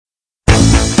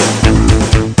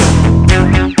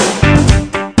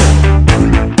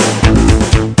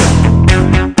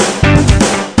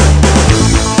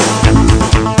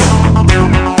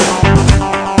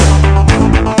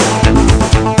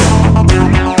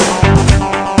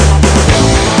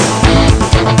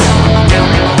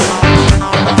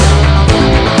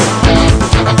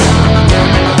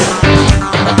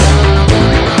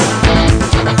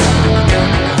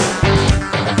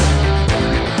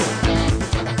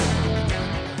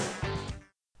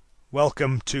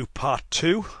Welcome to part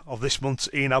 2 of this month's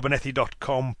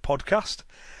IanAbernethy.com podcast.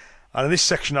 And in this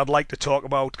section I'd like to talk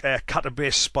about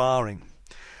kata-based sparring.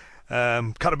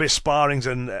 Kata-based sparring is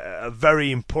a very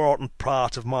important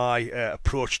part of my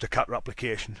approach to kata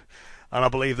application. And I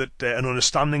believe that an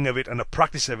understanding of it and a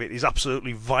practice of it is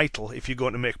absolutely vital if you're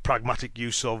going to make pragmatic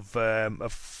use of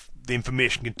the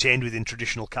information contained within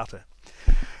traditional kata.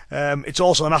 It's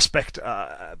also an aspect,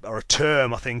 or a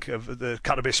term, I think, of the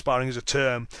kata-based sparring is a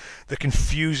term that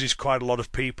confuses quite a lot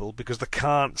of people because they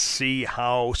can't see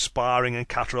how sparring and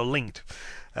kata are linked.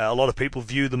 A lot of people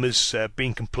view them as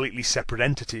being completely separate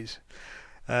entities.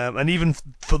 And even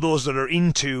for those that are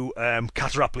into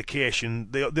kata application,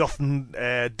 they often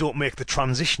don't make the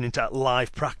transition into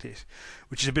live practice,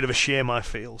 which is a bit of a shame, I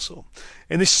feel. So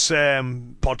in this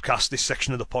podcast, this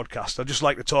section of the podcast, I'd just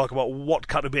like to talk about what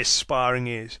kata-based sparring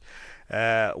is,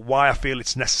 why I feel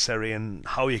it's necessary, and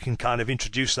how you can kind of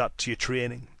introduce that to your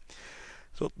training.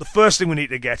 So the first thing we need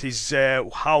to get is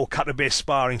how kata-based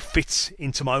sparring fits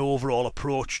into my overall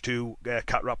approach to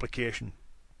kata application.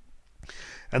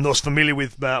 And those familiar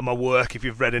with my work, if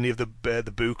you've read any of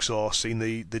the books or seen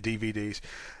the DVDs,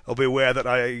 will be aware that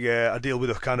I deal with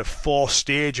a kind of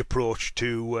 4-stage approach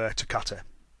to kata.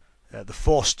 The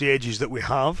 4 stages that we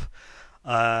have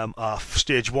are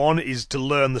stage 1 is to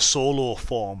learn the solo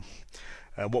form,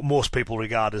 what most people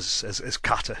regard as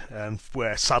kata, and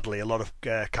where sadly a lot of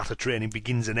kata training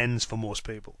begins and ends for most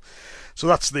people. So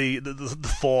that's the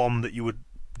form that you would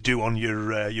do on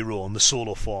your own, the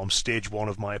solo form, stage 1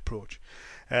 of my approach.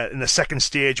 In the second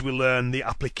stage, we learn the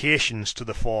applications to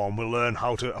the form. We'll learn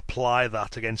how to apply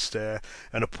that against an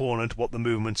opponent, what the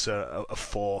movements are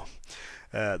for.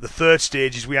 The third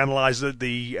stage is we analyse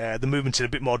the movements in a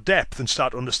bit more depth and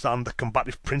start to understand the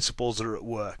combative principles that are at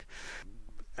work.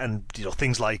 And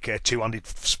things like two-handed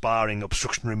sparring,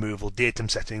 obstruction removal, datum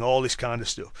setting, all this kind of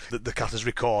stuff that the katas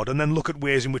record, and then look at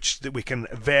ways in which that we can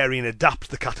vary and adapt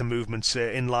the kata movements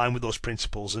in line with those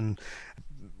principles and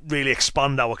really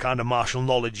expand our kind of martial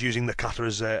knowledge using the kata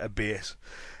as a base.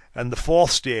 And the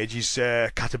fourth stage is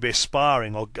kata-based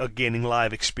sparring, or gaining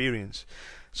live experience.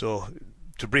 So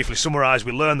to briefly summarise,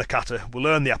 we learn the kata, we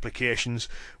learn the applications,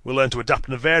 we learn to adapt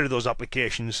and vary those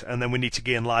applications, and then we need to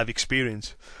gain live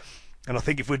experience. And I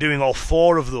think if we're doing all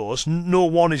 4 of those, no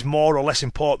one is more or less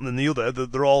important than the other.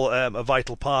 They're all a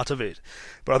vital part of it.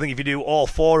 But I think if you do all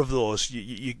 4 of those,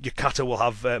 your kata will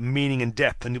have meaning and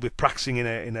depth, and you'll be practicing in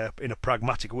a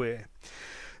pragmatic way.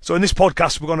 So in this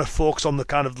podcast, we're going to focus on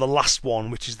the last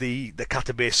one, which is the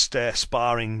kata-based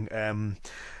sparring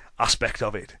aspect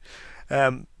of it.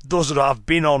 Those that have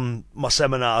been on my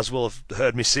seminars will have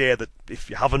heard me say that if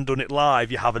you haven't done it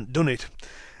live, you haven't done it.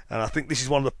 And I think this is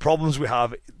one of the problems we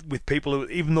have with people who,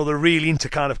 even though they're really into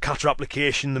kind of kata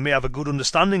application, they may have a good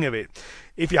understanding of it.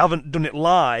 If you haven't done it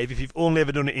live, if you've only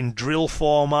ever done it in drill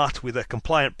format with a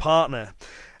compliant partner,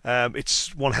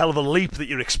 it's one hell of a leap that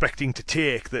you're expecting to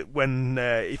take, that when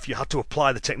if you had to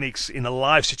apply the techniques in a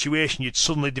live situation, you'd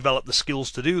suddenly develop the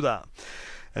skills to do that.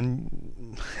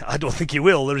 And I don't think you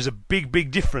will. There is a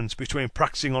big difference between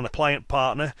practicing on a compliant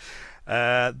partner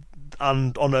and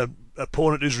on a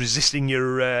opponent who's resisting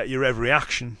your every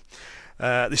action.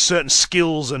 There's certain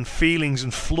skills and feelings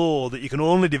and flow that you can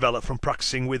only develop from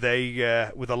practicing with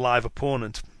a live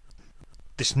opponent.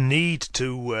 This need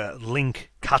to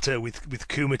link kata with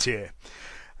kumite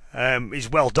is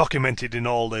well documented in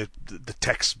all the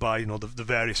texts by the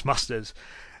various masters.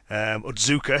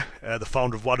 Otsuka, the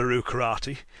founder of Wado-ryu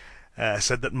Karate,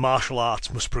 said that martial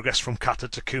arts must progress from kata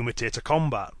to kumite to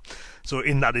combat. So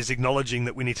in that is acknowledging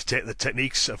that we need to take the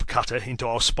techniques of kata into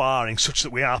our sparring such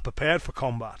that we are prepared for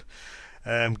combat.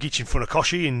 Gichin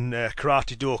Funakoshi in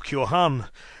Karate Do Kyohan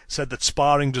said that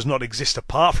sparring does not exist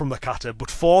apart from the kata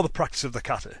but for the practice of the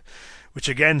kata, which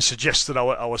again suggests that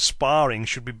our sparring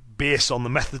should be based on the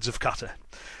methods of kata.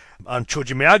 And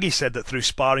Choji Miyagi said that through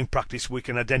sparring practice we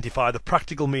can identify the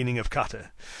practical meaning of kata.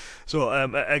 So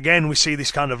again we see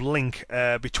this kind of link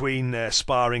between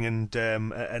sparring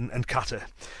and kata.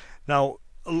 Now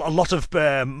a lot of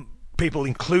people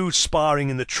include sparring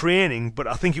in the training, but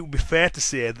I think it would be fair to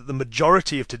say that the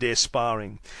majority of today's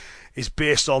sparring is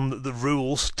based on the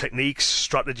rules, techniques,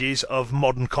 strategies of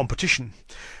modern competition.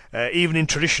 Even in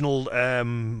traditional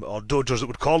or dojos that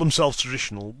would call themselves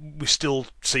traditional, we still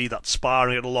see that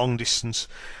sparring at a long distance,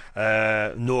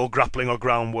 no grappling or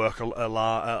groundwork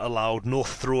allowed, no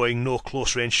throwing, no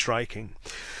close range striking.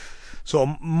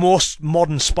 So most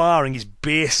modern sparring is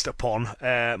based upon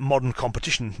modern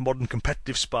competition, modern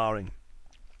competitive sparring,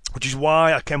 which is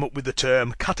why I came up with the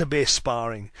term kata-based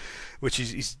sparring, which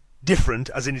is different,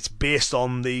 as in it's based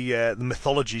on the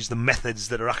mythologies, the methods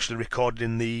that are actually recorded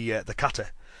in the kata.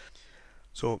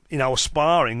 So in our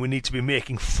sparring, we need to be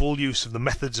making full use of the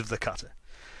methods of the kata.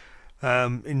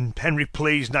 In Henry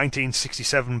Plea's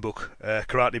 1967 book,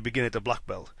 Karate Beginner to Black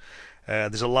Belt,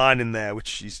 there's a line in there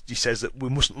which he says that we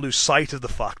mustn't lose sight of the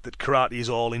fact that karate is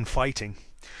all in fighting.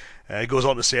 He goes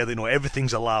on to say that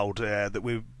everything's allowed, that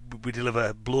we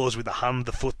deliver blows with the hand,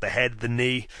 the foot, the head, the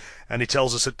knee, and he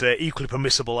tells us that equally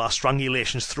permissible are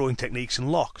strangulations, throwing techniques,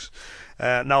 and locks.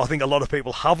 Now, I think a lot of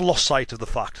people have lost sight of the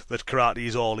fact that karate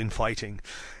is all in fighting,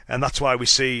 and that's why we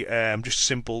see just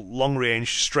simple,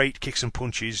 long-range, straight kicks and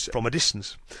punches from a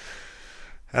distance.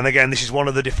 And again, this is one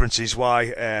of the differences why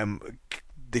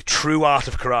the true art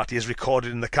of karate is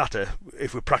recorded in the kata.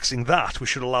 If we're practicing that, we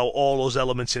should allow all those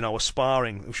elements in our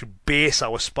sparring. We should base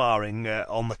our sparring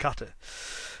on the kata.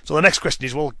 So the next question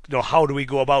is, well, how do we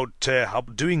go about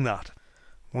doing that?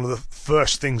 One of the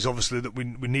first things, obviously, that we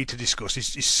need to discuss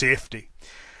is safety.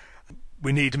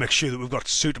 We need to make sure that we've got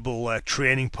suitable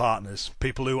training partners,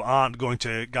 people who aren't going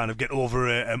to kind of get over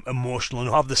emotional and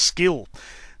who have the skill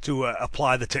to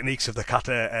apply the techniques of the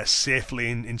kata safely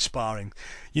in sparring.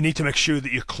 You need to make sure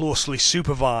that you're closely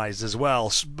supervised as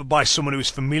well by someone who is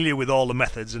familiar with all the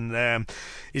methods and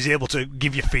is able to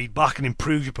give you feedback and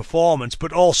improve your performance,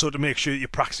 but also to make sure that you're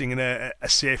practicing in a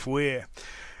safe way.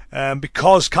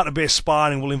 Because kata-based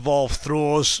sparring will involve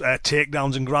throws,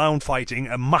 takedowns and ground fighting,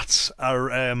 mats are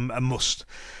a must.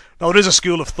 Now, there is a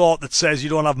school of thought that says you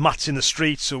don't have mats in the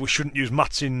streets, so we shouldn't use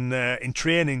mats in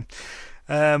training.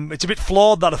 It's a bit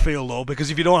flawed, that I feel, though,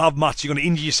 because if you don't have mats, you're going to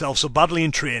injure yourself so badly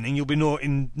in training, you'll be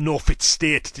in no fit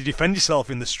state to defend yourself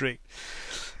in the street.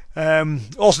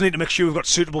 Also need to make sure we've got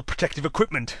suitable protective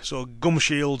equipment, so gum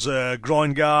shields,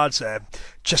 groin guards,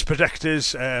 chest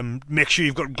protectors. Make sure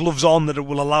you've got gloves on that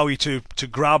will allow you to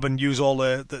grab and use all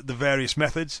the various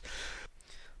methods.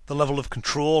 The level of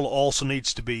control also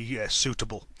needs to be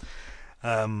suitable.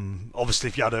 Obviously,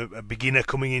 if you had a beginner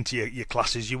coming into your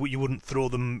classes, you wouldn't throw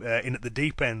them in at the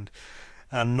deep end,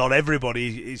 and not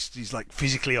everybody is like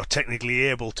physically or technically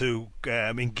able to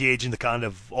engage in the kind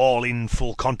of all-in,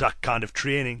 full contact kind of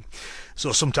training.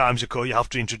 So sometimes you have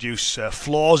to introduce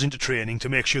flaws into training to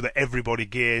make sure that everybody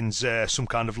gains some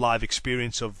kind of live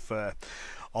experience of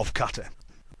kata.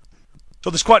 So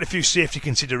there's quite a few safety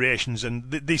considerations,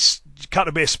 and this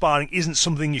kata-based sparring isn't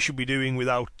something you should be doing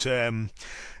without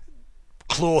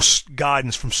close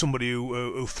guidance from somebody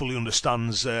who fully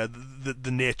understands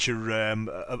the nature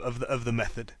of the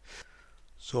method.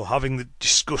 So having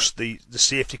discussed the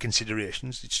safety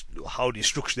considerations, it's how do you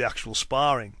structure the actual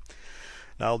sparring?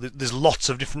 Now, there's lots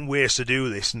of different ways to do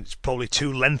this, and it's probably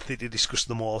too lengthy to discuss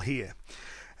them all here.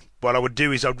 What I would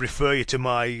do is I would refer you to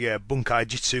my Bunkai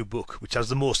Jitsu book, which has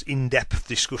the most in-depth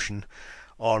discussion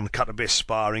on kata-based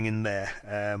sparring in there.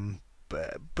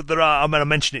 But there are, I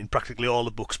mention it in practically all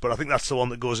the books, but I think that's the one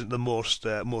that goes into the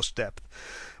most depth.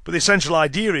 But the essential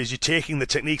idea is you're taking the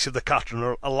techniques of the kata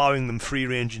and allowing them free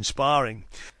range in sparring.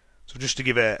 So just to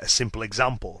give a simple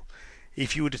example,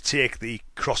 if you were to take the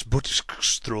cross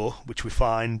buttocks throw, which we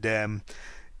find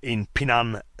in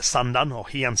Pinan Sandan or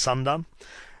Heian Sandan,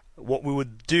 what we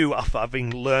would do after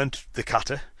having learnt the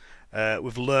kata,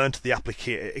 we've learnt the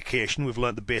application, we've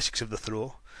learnt the basics of the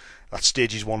throw. That's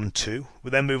stages 1 and 2.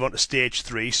 We then move on to stage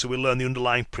 3, so we learn the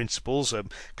underlying principles,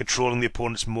 controlling the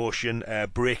opponent's motion,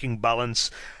 breaking balance,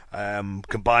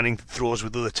 combining throws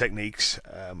with other techniques.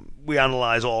 We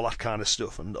analyse all that kind of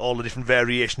stuff and all the different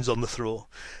variations on the throw.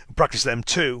 We practice them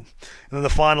too. And then the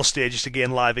final stage is to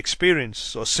gain live experience.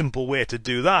 So a simple way to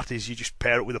do that is you just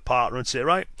pair it with a partner and say,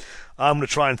 right, I'm going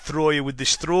to try and throw you with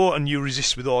this throw and you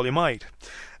resist with all your might.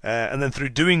 And then through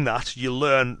doing that, you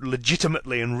learn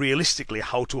legitimately and realistically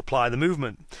how to apply the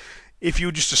movement. If you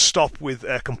were just to stop with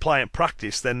compliant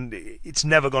practice, then it's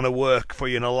never going to work for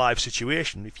you in a live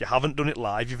situation. If you haven't done it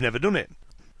live, you've never done it.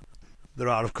 There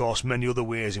are, of course, many other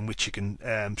ways in which you can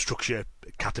structure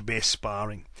kata-based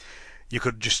sparring. You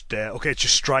could just, it's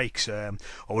just strikes, or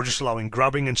we're just allowing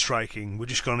grabbing and striking. We're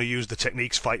just going to use the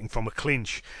techniques fighting from a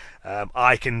clinch.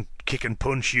 I can kick and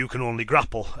punch, you can only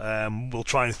grapple. We'll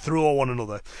try and throw one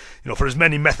another. For as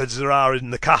many methods as there are in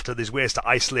the kata, there's ways to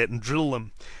isolate and drill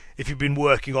them. If you've been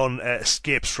working on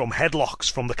escapes from headlocks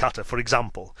from the kata, for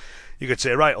example, you could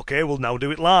say, right, okay, we'll now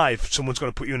do it live. Someone's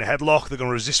going to put you in a headlock, they're going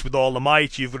to resist with all the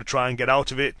might, you've got to try and get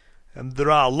out of it. And there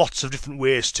are lots of different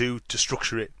ways to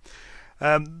structure it.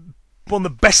 One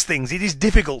of the best things, it is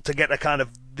difficult to get a kind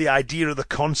of the idea of the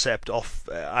concept of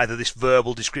either this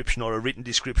verbal description or a written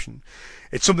description.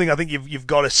 It's something I think you've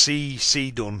got to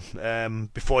see done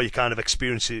before you kind of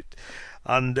experience it,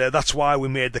 and that's why we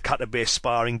made the kata-based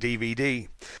sparring DVD.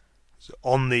 So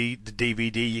on the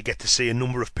DVD, you get to see a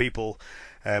number of people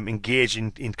engage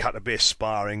in kata-based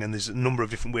sparring, and there's a number of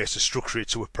different ways to structure it.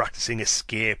 So we're practicing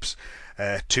escapes,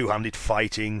 two-handed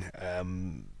fighting,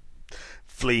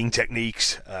 fleeing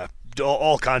techniques,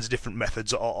 all kinds of different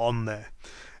methods are on there.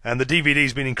 And the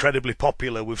DVD's been incredibly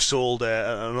popular. We've sold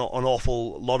an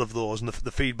awful lot of those, and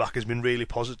the feedback has been really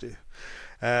positive.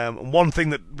 And one thing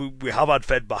that we have had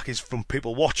feedback is from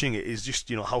people watching it is just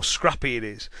how scrappy it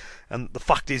is, and the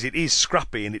fact is it is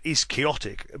scrappy and it is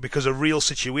chaotic because a real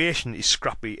situation is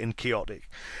scrappy and chaotic.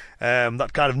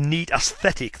 That kind of neat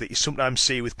aesthetic that you sometimes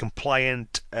see with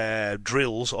compliant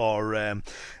drills or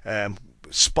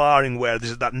sparring where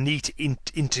there's that neat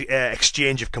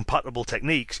exchange of compatible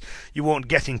techniques, you won't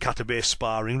get in kata-based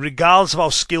sparring, regardless of how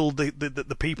skilled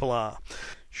the people are.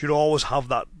 Should always have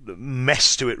that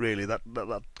mess to it, really, that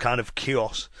kind of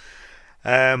chaos.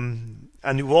 And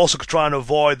we're also trying to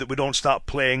avoid that we don't start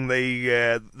playing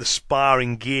the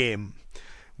sparring game,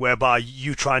 whereby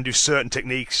you try and do certain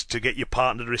techniques to get your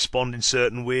partner to respond in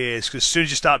certain ways. Because as soon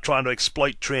as you start trying to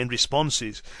exploit trained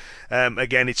responses,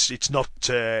 again, it's not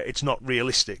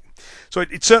realistic. So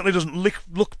it certainly doesn't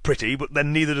look pretty, but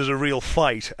then neither does a real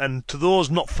fight. And to those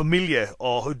not familiar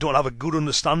or who don't have a good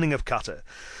understanding of kata,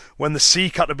 when they see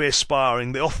kata-based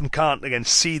sparring, they often can't, again,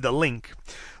 see the link.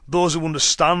 Those who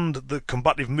understand the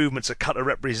combative movements that kata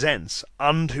represents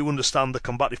and who understand the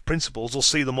combative principles will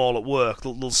see them all at work.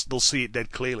 They'll see it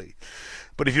dead clearly.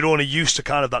 But if you're only used to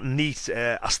kind of that neat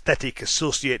aesthetic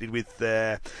associated with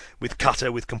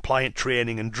kata, with compliant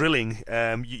training and drilling,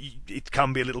 it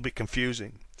can be a little bit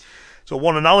confusing. So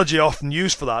one analogy I often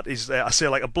use for that is, I say,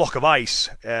 like a block of ice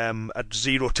at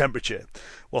 0 temperature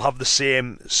will have the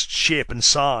same shape and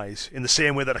size, in the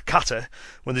same way that a kata,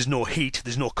 when there's no heat,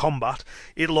 there's no combat,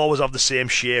 it'll always have the same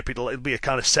shape, it'll be a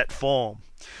kind of set form.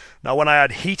 Now when I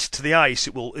add heat to the ice,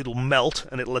 it'll melt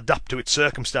and it'll adapt to its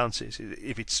circumstances.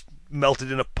 If it's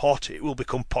melted in a pot, it will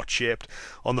become pot-shaped.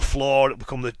 On the floor, it'll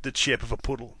become the shape of a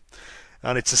puddle.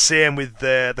 And it's the same with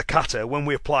the kata. When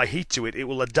we apply heat to it, it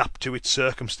will adapt to its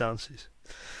circumstances.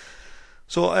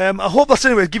 So I hope that's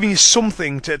anyway giving you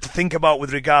something to think about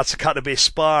with regards to kata-based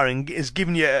sparring, is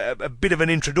giving you a bit of an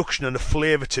introduction and a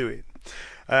flavour to it.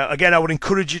 Again, I would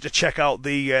encourage you to check out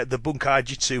the Bunkai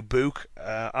Jitsu book,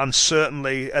 and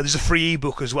certainly there's a free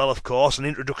ebook as well, of course, an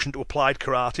introduction to applied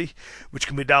karate, which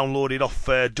can be downloaded off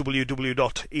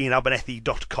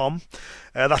www.ianabernethy.com.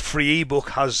 That free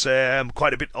ebook has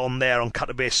quite a bit on there on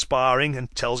kata-based sparring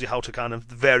and tells you how to kind of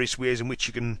the various ways in which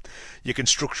you can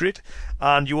structure it.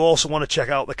 And you also want to check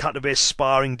out the kata-based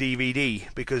sparring DVD,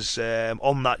 because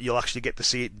on that you'll actually get to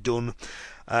see it done.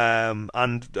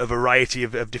 And a variety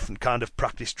of different kind of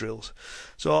practice drills.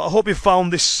 So I hope you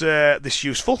found this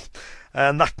useful,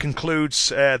 and that concludes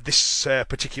this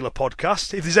particular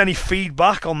podcast. If there's any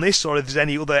feedback on this, or if there's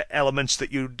any other elements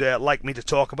that you'd like me to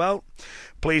talk about,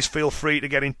 please feel free to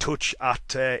get in touch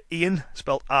at Ian,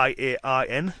 spelled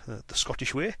I-A-I-N, the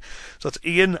Scottish way. So it's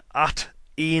Ian at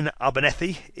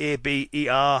IanAbernethy,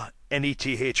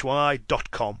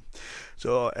 ABERNETHY.com.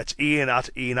 So it's Ian at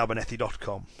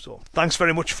IanAbernethy.com. So thanks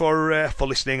very much for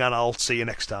listening, and I'll see you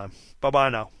next time. Bye bye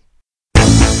now.